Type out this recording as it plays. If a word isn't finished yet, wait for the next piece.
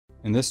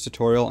In this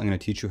tutorial, I'm going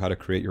to teach you how to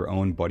create your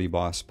own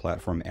BuddyBoss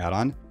platform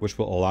add-on, which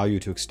will allow you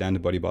to extend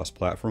BuddyBoss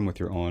platform with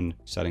your own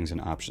settings and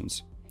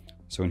options.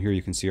 So in here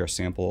you can see our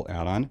sample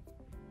add-on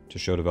to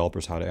show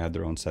developers how to add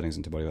their own settings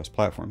into BuddyBoss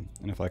platform.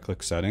 And if I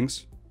click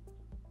settings,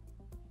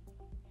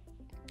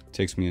 it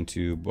takes me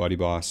into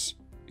BuddyBoss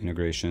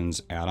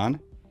integrations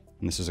add-on.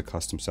 And this is a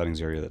custom settings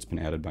area that's been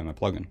added by my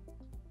plugin.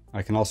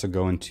 I can also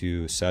go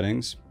into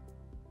settings.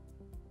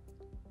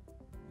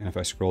 And if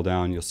I scroll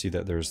down, you'll see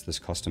that there's this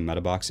custom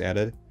meta box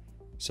added.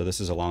 So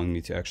this is allowing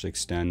me to actually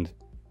extend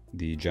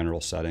the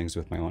general settings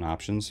with my own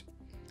options.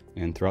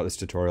 And throughout this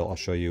tutorial, I'll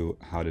show you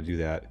how to do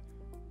that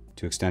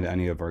to extend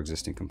any of our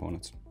existing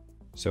components.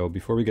 So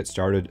before we get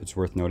started, it's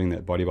worth noting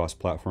that BuddyBoss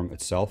platform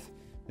itself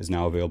is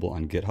now available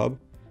on GitHub,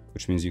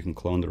 which means you can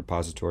clone the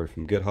repository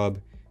from GitHub.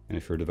 And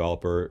if you're a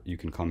developer, you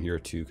can come here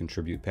to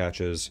contribute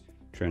patches,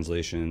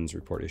 translations,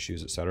 report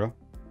issues, etc.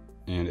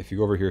 And if you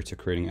go over here to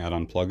creating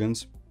add-on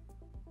plugins,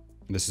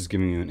 this is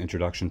giving you an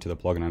introduction to the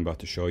plugin I'm about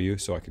to show you,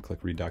 so I could click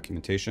read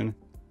documentation.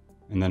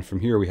 And then from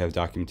here we have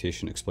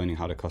documentation explaining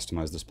how to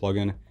customize this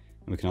plugin,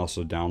 and we can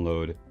also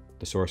download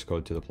the source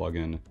code to the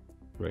plugin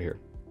right here.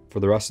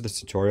 For the rest of this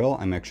tutorial,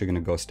 I'm actually going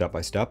to go step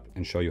by step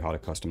and show you how to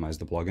customize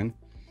the plugin.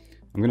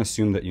 I'm going to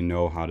assume that you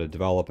know how to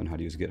develop and how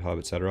to use GitHub,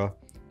 etc.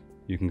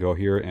 You can go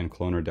here and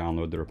clone or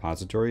download the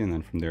repository, and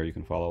then from there you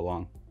can follow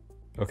along.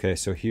 Okay,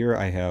 so here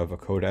I have a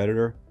code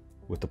editor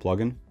with the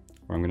plugin,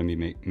 where I'm going to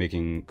be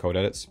making code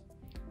edits.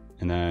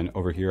 And then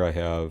over here I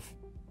have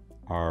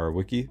our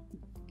wiki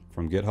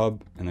from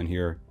GitHub, and then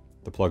here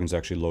the plugin's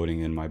actually loading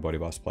in my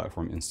BuddyBoss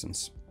platform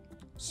instance.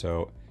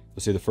 So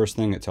you'll see the first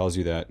thing it tells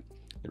you that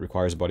it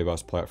requires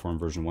BuddyBoss platform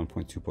version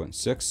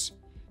 1.2.6.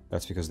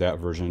 That's because that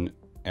version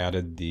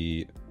added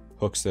the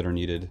hooks that are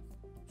needed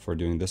for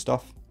doing this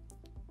stuff.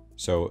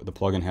 So the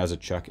plugin has a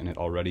check in it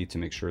already to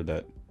make sure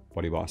that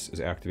BuddyBoss is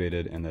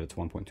activated and that it's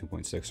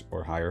 1.2.6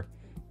 or higher.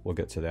 We'll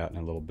get to that in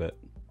a little bit.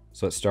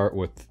 So let's start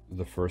with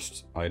the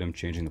first item,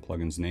 changing the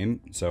plugin's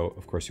name. So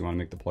of course you want to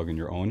make the plugin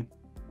your own.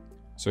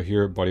 So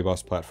here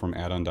BuddyBoss platform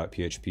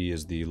addon.php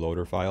is the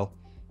loader file.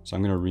 So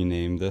I'm going to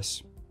rename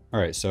this. All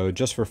right, so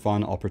just for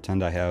fun, I'll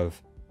pretend I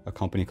have a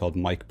company called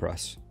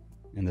BuddyPress,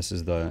 and this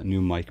is the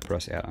new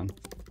BuddyPress add-on.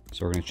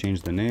 So we're going to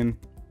change the name,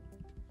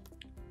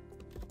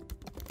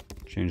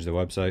 change the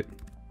website,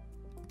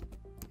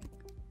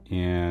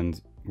 and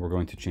we're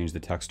going to change the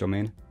text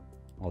domain.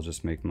 I'll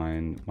just make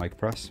mine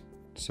BuddyPress.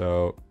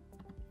 So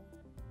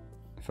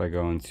if I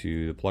go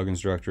into the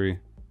plugins directory,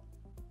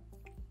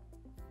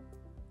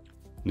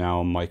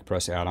 now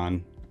BuddyPress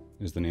add-on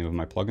is the name of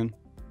my plugin.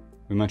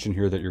 We mentioned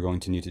here that you're going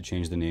to need to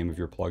change the name of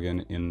your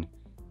plugin in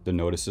the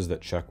notices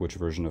that check which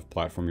version of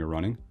platform you're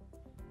running.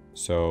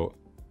 So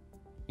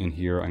in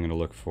here, I'm going to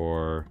look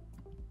for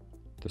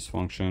this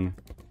function,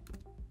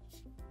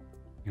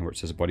 and where it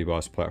says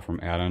BuddyBoss platform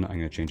add-on, I'm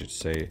going to change it to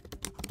say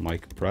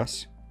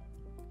BuddyPress.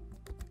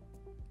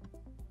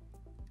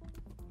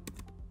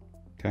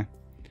 Okay.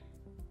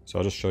 So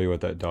I'll just show you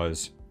what that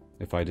does.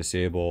 If I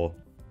disable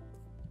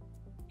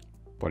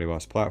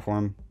BuddyBoss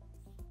platform,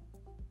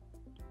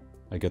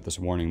 I get this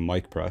warning: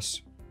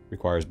 BuddyPress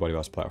requires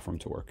BuddyBoss platform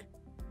to work.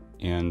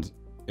 And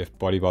if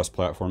BuddyBoss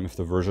platform, if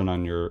the version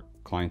on your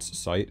client's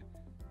site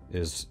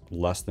is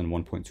less than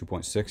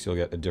 1.2.6, you'll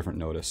get a different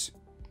notice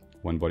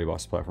when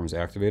BuddyBoss platform is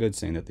activated,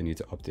 saying that they need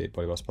to update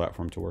BuddyBoss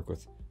platform to work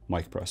with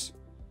BuddyPress.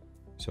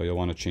 So you'll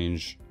want to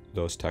change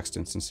those text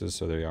instances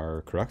so they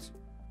are correct.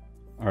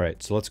 All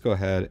right, so let's go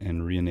ahead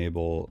and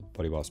re-enable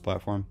BuddyBoss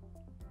platform.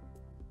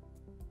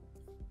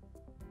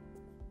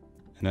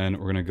 And then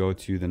we're going to go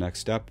to the next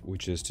step,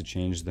 which is to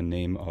change the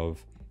name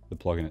of the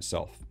plugin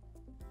itself.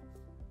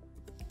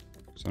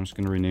 So I'm just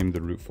going to rename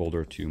the root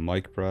folder to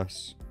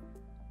BuddyPress,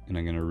 and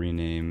I'm going to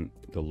rename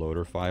the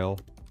loader file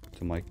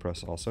to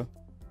BuddyPress also.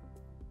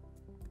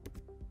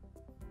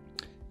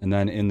 And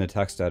then in the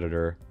text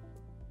editor,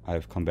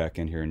 I've come back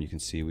in here and you can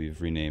see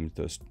we've renamed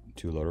those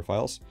two loader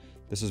files.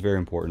 This is very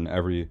important.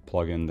 Every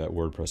plugin that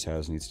WordPress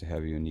has needs to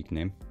have a unique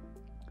name.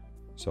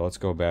 So let's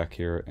go back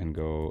here and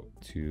go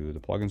to the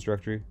plugins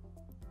directory.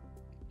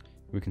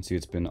 We can see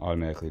it's been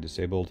automatically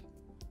disabled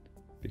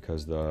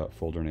because the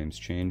folder name's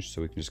changed.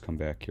 So we can just come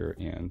back here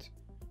and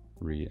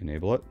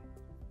re-enable it.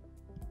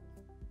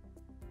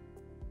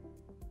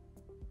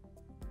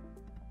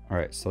 All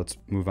right, so let's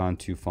move on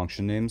to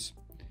function names.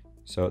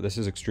 So this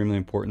is extremely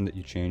important that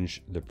you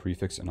change the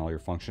prefix in all your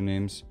function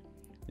names.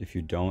 If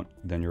you don't,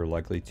 then you're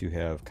likely to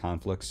have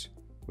conflicts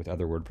with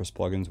other WordPress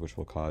plugins, which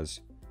will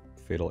cause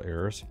fatal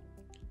errors.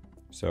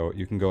 So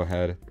you can go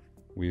ahead.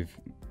 We've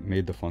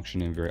made the function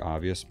name very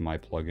obvious, my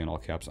plugin all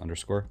caps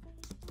underscore.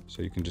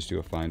 So you can just do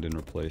a find and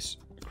replace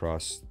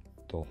across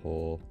the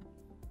whole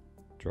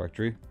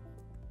directory.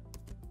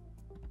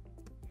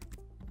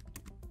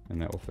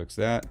 And that will fix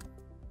that.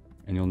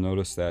 And you'll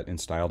notice that in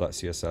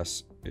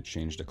style.css, it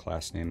changed a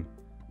class name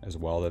as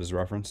well that is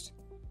referenced.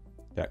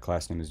 That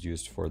class name is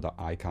used for the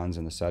icons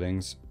in the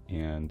settings,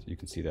 and you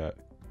can see that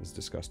is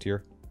discussed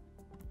here.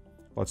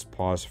 Let's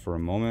pause for a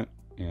moment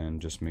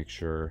and just make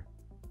sure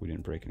we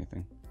didn't break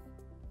anything.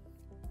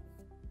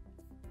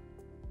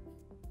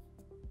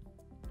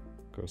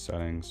 Go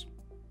settings.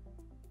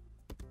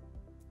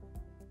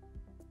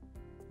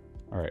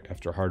 All right,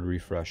 after a hard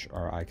refresh,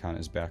 our icon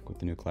is back with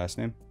the new class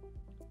name.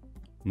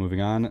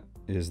 Moving on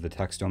is the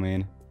text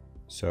domain.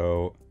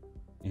 So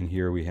in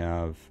here we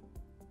have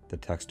the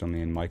text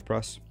domain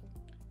MicPress.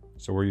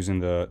 So we're using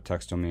the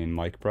text domain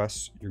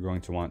MicPress. You're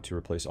going to want to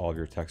replace all of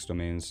your text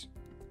domains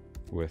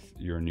with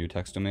your new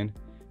text domain.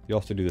 You'll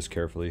have to do this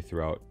carefully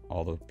throughout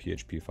all the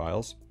PHP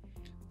files.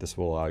 This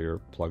will allow your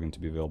plugin to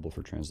be available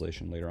for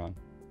translation later on.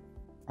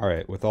 All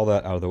right, with all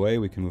that out of the way,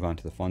 we can move on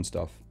to the fun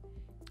stuff,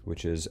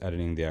 which is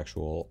editing the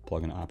actual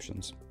plugin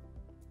options.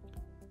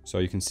 So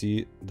you can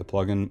see the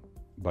plugin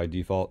by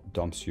default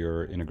dumps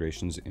your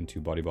integrations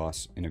into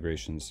BuddyBoss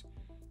integrations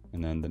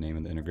and then the name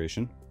of the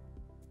integration.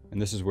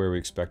 And this is where we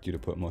expect you to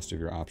put most of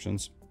your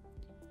options.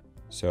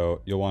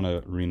 So you'll want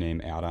to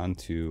rename add-on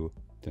to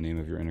the name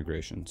of your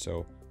integration.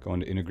 So go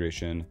into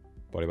integration,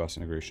 BuddyBoss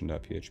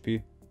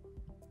integration.php.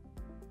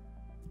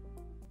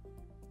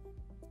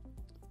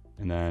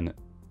 And then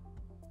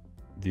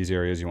these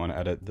areas you want to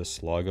edit the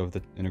slug of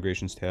the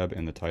integrations tab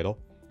and the title.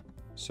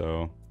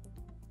 So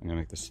I'm going to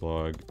make the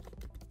slug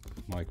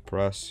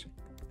MicPress.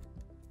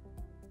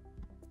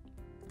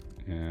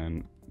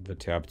 And the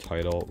tab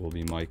title will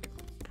be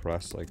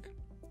MicPress, like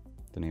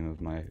the name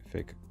of my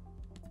fake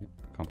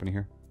company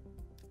here.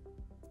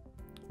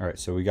 All right,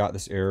 so we got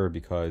this error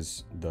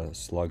because the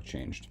slug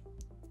changed.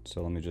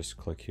 So let me just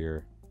click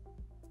here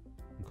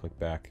and click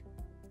back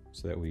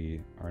so that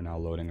we are now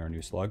loading our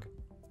new slug.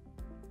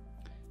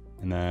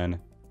 And then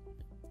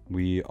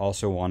we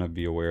also want to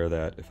be aware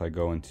that if I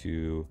go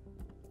into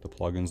the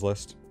plugins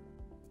list,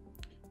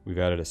 we've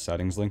added a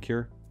settings link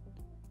here,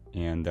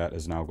 and that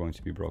is now going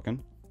to be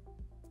broken.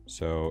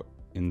 So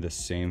in this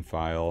same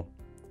file,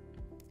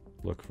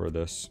 look for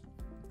this,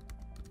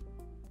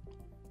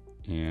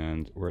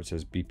 and where it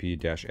says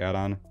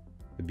BP-add-on,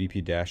 the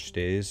BP-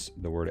 stays,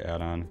 the word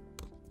add-on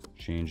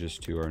changes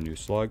to our new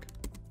slug.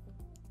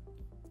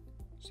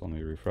 So let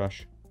me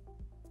refresh.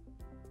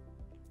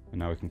 And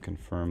now we can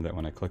confirm that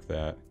when I click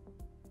that,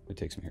 it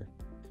takes me here.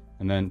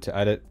 And then to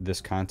edit this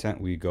content,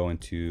 we go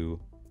into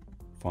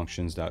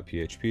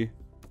functions.php.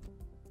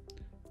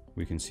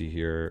 We can see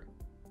here,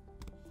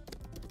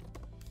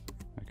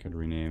 I could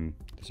rename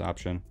this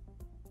option.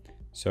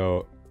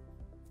 So,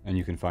 and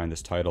you can find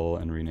this title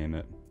and rename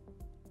it.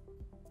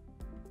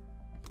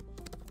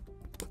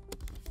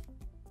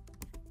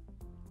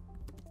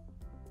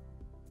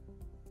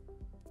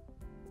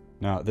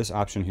 Now this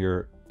option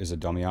here is a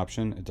dummy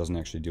option. It doesn't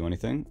actually do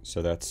anything.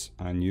 So that's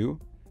on you.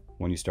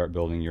 When you start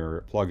building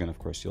your plugin, of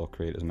course, you'll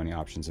create as many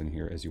options in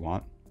here as you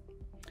want.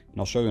 And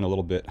I'll show you in a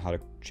little bit how to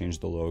change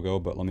the logo,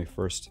 but let me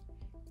first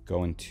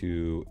go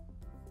into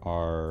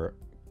our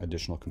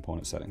additional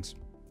component settings.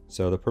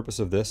 So the purpose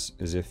of this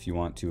is if you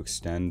want to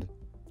extend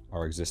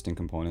our existing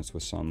components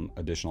with some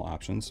additional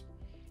options.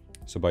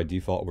 So by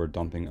default, we're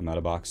dumping a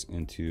meta box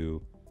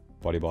into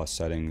BuddyBoss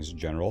settings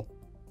general,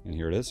 and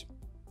here it is.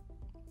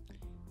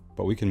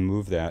 But we can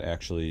move that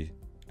actually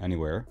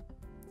anywhere.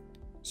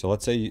 So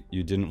let's say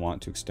you didn't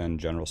want to extend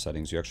general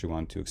settings, you actually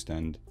want to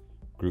extend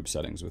group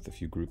settings with a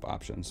few group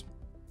options.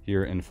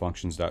 Here in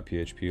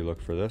functions.php,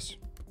 look for this.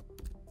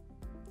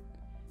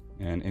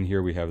 And in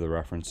here we have the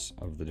reference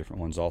of the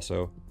different ones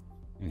also.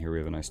 And here we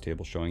have a nice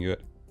table showing you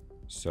it.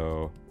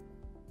 So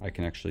I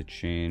can actually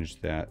change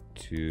that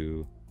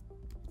to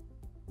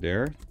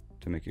there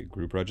to make it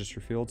group register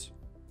fields.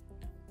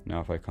 Now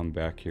if I come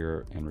back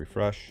here and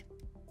refresh,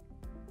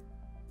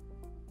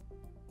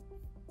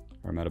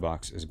 our meta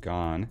box is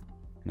gone.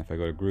 And if I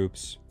go to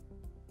groups,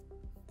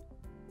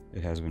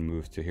 it has been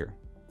moved to here.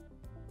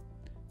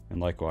 And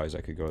likewise,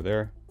 I could go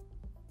there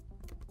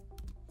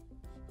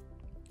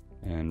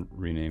and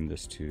rename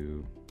this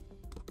to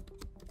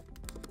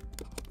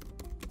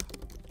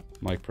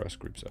MicPress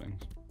group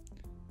settings.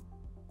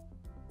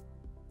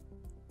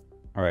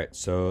 All right,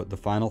 so the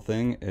final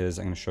thing is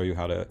I'm going to show you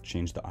how to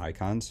change the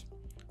icons.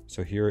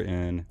 So here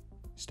in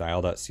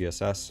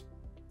style.css,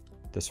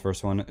 this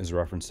first one is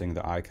referencing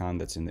the icon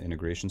that's in the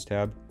integrations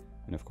tab.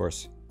 And of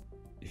course,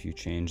 if you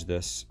change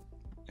this,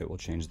 it will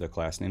change the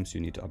class name, so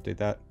you need to update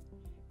that.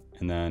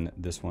 And then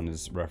this one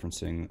is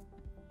referencing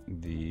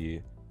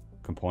the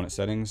component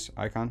settings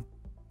icon.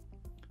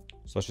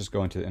 So let's just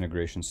go into the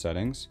integration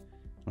settings.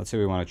 Let's say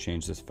we want to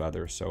change this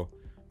feather. So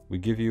we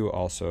give you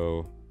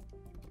also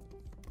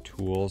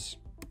tools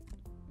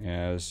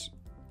as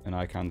an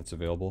icon that's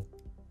available.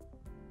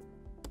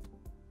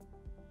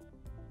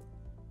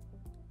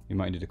 You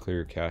might need to clear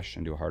your cache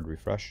and do a hard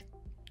refresh.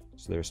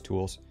 So there's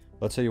tools.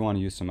 Let's say you want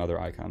to use some other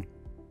icon.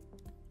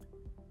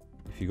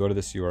 If you go to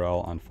this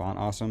URL on Font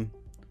Awesome,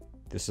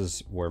 this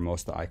is where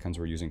most of the icons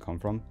we're using come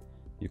from.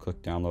 You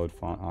click download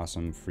Font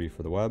Awesome free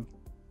for the web.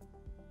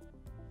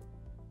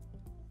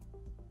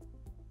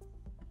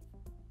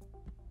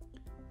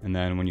 And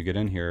then when you get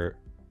in here,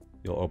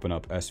 you'll open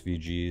up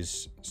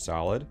SVG's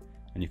solid,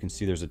 and you can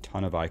see there's a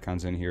ton of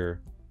icons in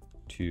here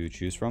to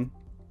choose from.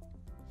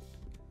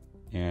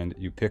 And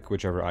you pick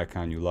whichever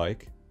icon you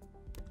like,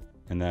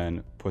 and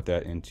then put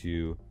that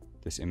into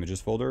this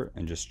images folder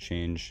and just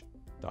change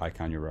the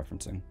icon you're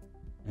referencing.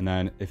 And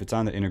then if it's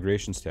on the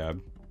integrations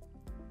tab,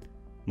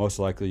 most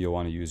likely you'll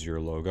want to use your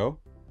logo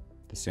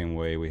the same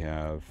way we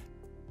have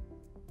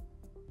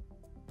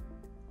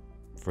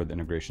for the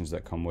integrations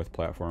that come with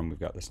platform. We've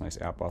got this nice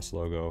AppBoss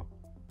logo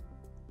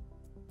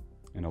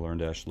and a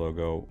LearnDash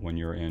logo. When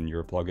you're in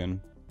your plugin,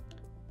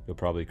 you'll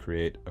probably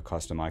create a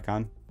custom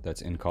icon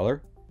that's in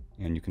color,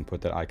 and you can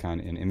put that icon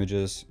in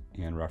images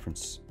and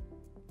reference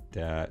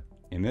that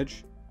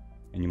image.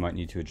 And you might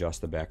need to adjust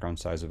the background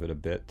size of it a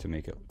bit to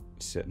make it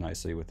sit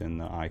nicely within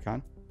the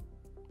icon.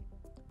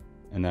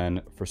 And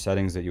then for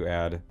settings that you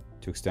add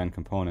to extend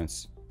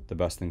components, the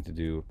best thing to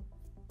do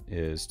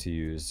is to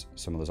use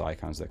some of those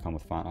icons that come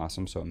with Font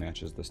Awesome so it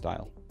matches the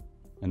style.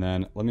 And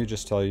then let me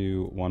just tell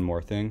you one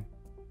more thing,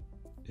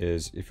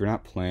 is if you're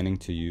not planning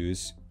to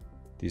use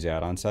these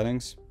add-on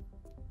settings,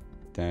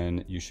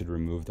 then you should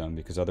remove them,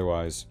 because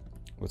otherwise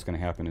what's going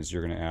to happen is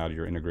you're going to add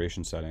your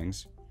integration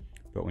settings,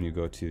 but when you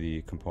go to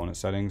the component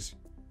settings,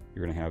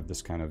 you're going to have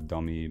this kind of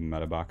dummy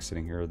meta box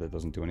sitting here that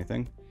doesn't do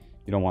anything.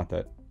 You don't want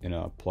that in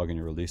a plugin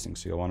you're releasing,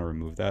 so you'll want to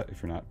remove that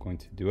if you're not going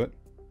to do it.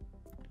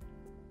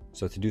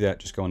 So to do that,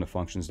 just go into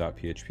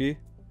functions.php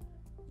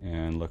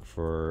and look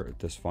for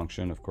this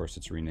function. Of course,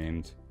 it's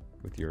renamed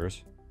with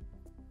yours.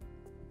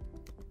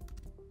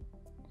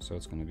 So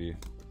it's going to be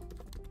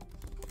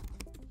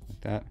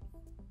like that.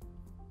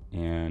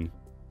 And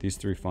these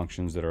three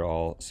functions that are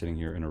all sitting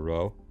here in a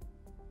row,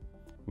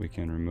 we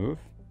can remove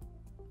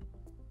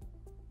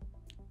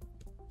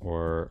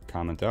or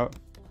comment out.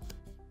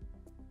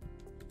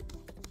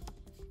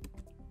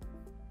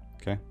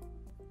 Okay.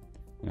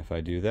 And if I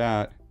do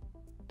that,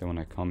 then when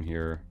I come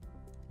here,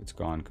 it's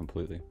gone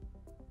completely.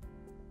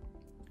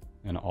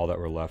 And all that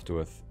we're left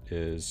with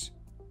is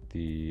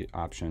the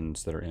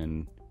options that are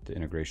in the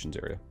integrations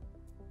area.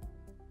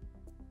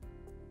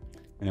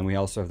 And then we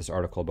also have this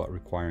article about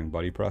requiring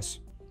Buddypress.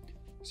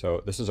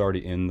 So this is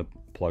already in the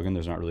plugin.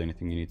 There's not really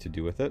anything you need to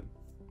do with it,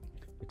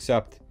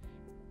 except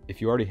if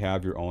you already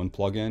have your own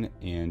plugin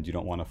and you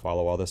don't want to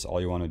follow all this,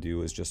 all you want to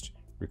do is just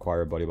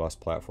require BuddyBoss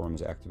platform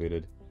is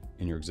activated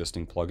in your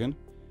existing plugin.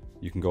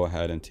 You can go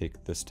ahead and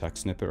take this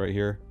text snippet right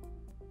here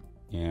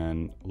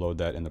and load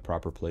that in the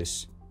proper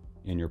place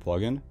in your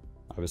plugin,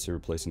 obviously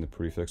replacing the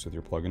prefix with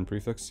your plugin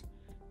prefix,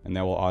 and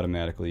that will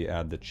automatically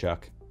add the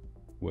check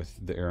with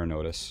the error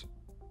notice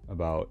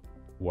about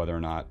whether or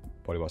not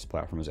BuddyBoss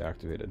platform is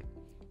activated.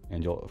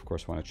 And you'll of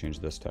course want to change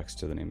this text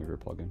to the name of your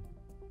plugin.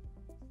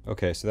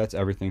 Okay, so that's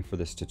everything for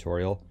this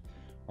tutorial.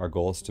 Our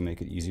goal is to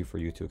make it easy for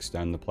you to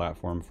extend the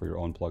platform for your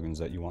own plugins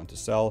that you want to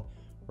sell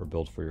or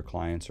build for your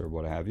clients or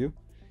what have you.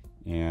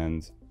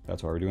 And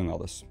that's why we're doing all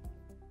this.